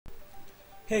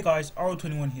Hey guys,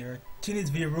 R21 here. Today's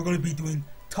video we're going to be doing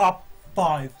top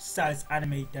 5 saddest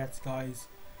anime deaths, guys.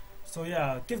 So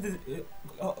yeah, please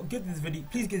give this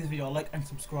video a like and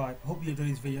subscribe. Hope you enjoyed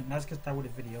this video. Now let's get started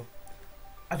with the video.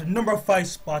 At the number 5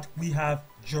 spot we have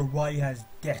Jiraiya's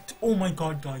death. Oh my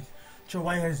god, guys,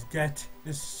 Jiraiya's death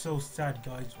is so sad,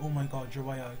 guys. Oh my god,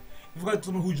 Jiraiya. If you guys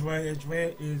don't know who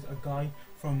Jiraiya is a guy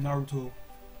from Naruto.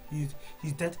 His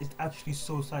death is actually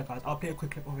so sad, guys. I'll play a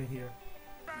quick clip over here.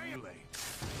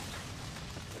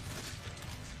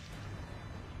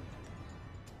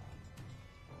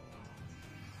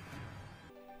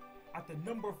 At the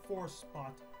number 4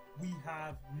 spot, we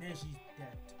have Neji's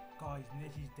death. Guys,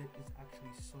 Neji's death is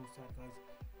actually so sad, guys.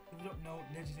 If you don't know,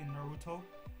 Neji's in Naruto.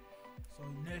 So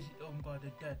Neji, oh my god,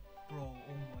 the death, bro.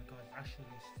 Oh my god, it's actually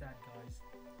sad, guys.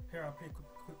 Here, I'll play a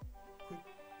quick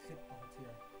clip on it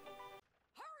here.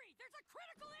 Hurry! There's a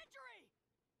critical injury!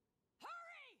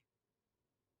 Hurry!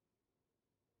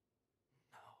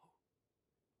 No.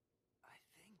 I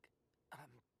think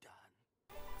I'm done.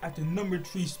 At the number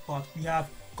 3 spot, we have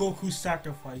Goku's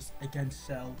sacrifice against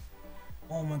Cell.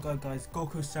 Oh my god, guys,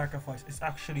 Goku's sacrifice is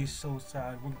actually so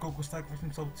sad. When Goku sacrificed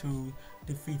himself to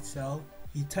defeat Cell,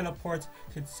 he teleported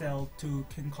Cell to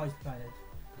King Kai's planet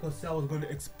because Cell was going to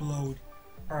explode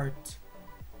Earth.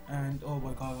 And oh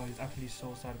my god, guys, it's actually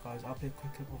so sad, guys. I'll play a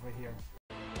quick clip over here.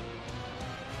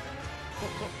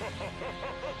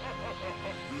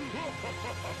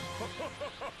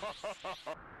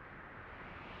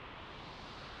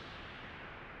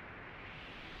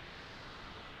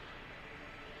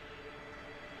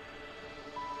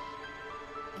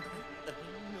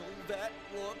 That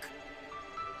look.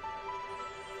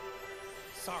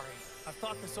 Sorry, I've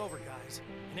thought this over, guys.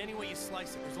 And any way you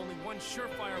slice it, there's only one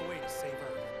surefire way to save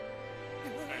Earth.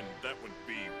 And that would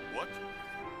be what?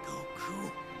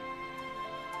 Goku.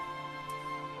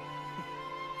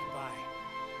 Goodbye,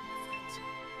 friends.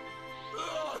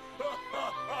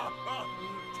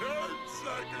 10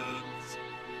 seconds!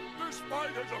 This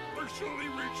fight has officially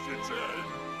reached its end!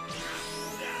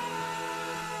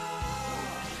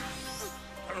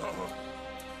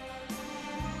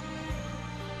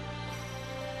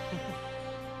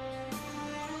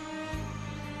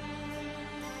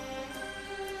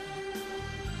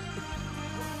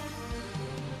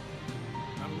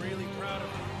 I'm really proud of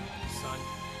you, son.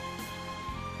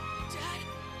 Dad,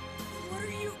 what are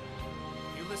you?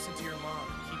 You listen to your mom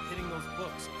and keep hitting those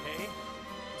books, okay?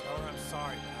 Tell her I'm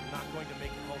sorry, but I'm not going to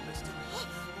make it home this time.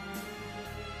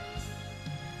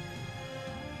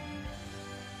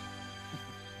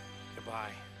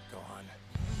 Goodbye, Gohan.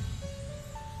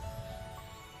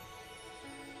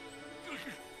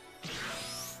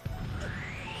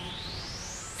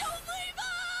 Don't leave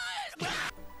us!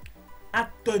 At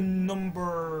the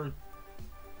number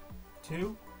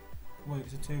 2? Wait,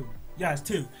 is it 2? Yeah, it's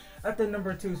 2. At the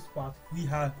number 2 spot, we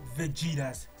have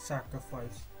Vegeta's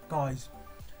sacrifice. Guys,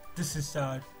 this is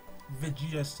sad.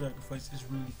 Vegeta's sacrifice is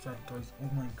really sad, guys. Oh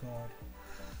my god.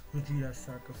 Vegeta's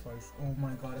sacrifice. Oh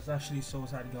my god, it's actually so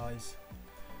sad, guys.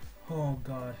 Oh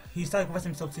god. He sacrificed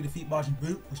himself to defeat Majin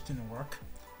Buu, which didn't work.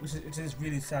 It is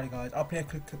really sad, guys. I'll play a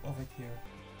quick clip of it here.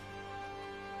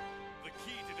 The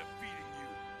key to defeating you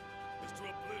is to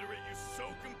obliterate you so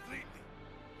completely,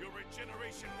 your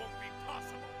regeneration won't be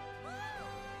possible.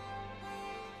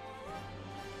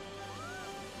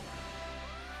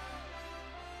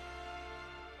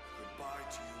 Goodbye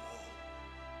to you all.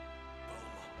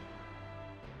 Bulma,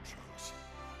 Trunks,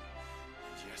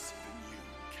 and yes, even you,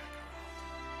 Kakarot.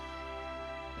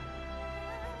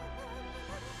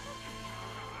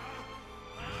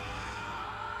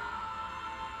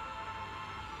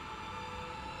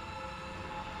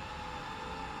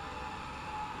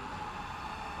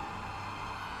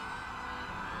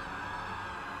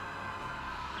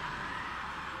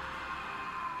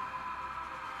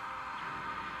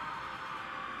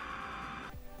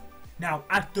 Now,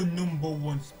 at the number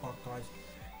 1 spot, guys,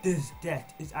 this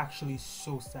death is actually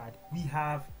so sad. We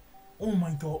have, oh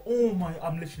my god,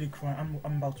 I'm literally crying.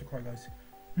 I'm about to cry, guys.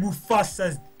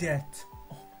 Mufasa's death.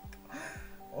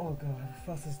 Oh god,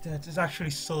 Mufasa's death is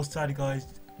actually so sad, guys.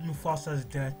 Mufasa's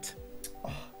death.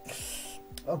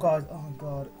 Oh god, oh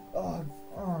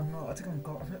no, I think I'm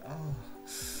going.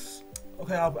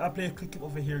 Okay, I'll play a quick clip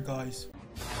over here, guys.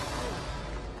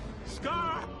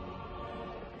 Scar!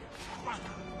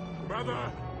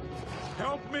 Brother,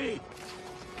 help me!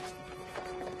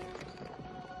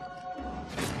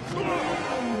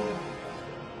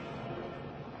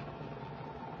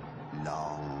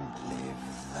 Long live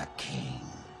the king.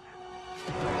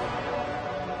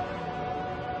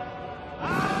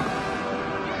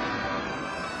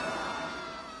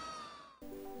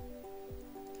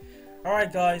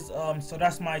 Alright guys, so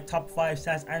that's my top 5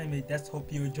 saddest anime deaths.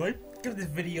 Hope you enjoyed. Give this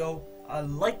video a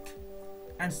like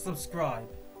and subscribe.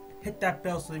 Hit that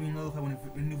bell so you know if I want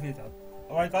a new video out.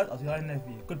 Alright guys, I'll see you in the next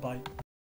video. Goodbye.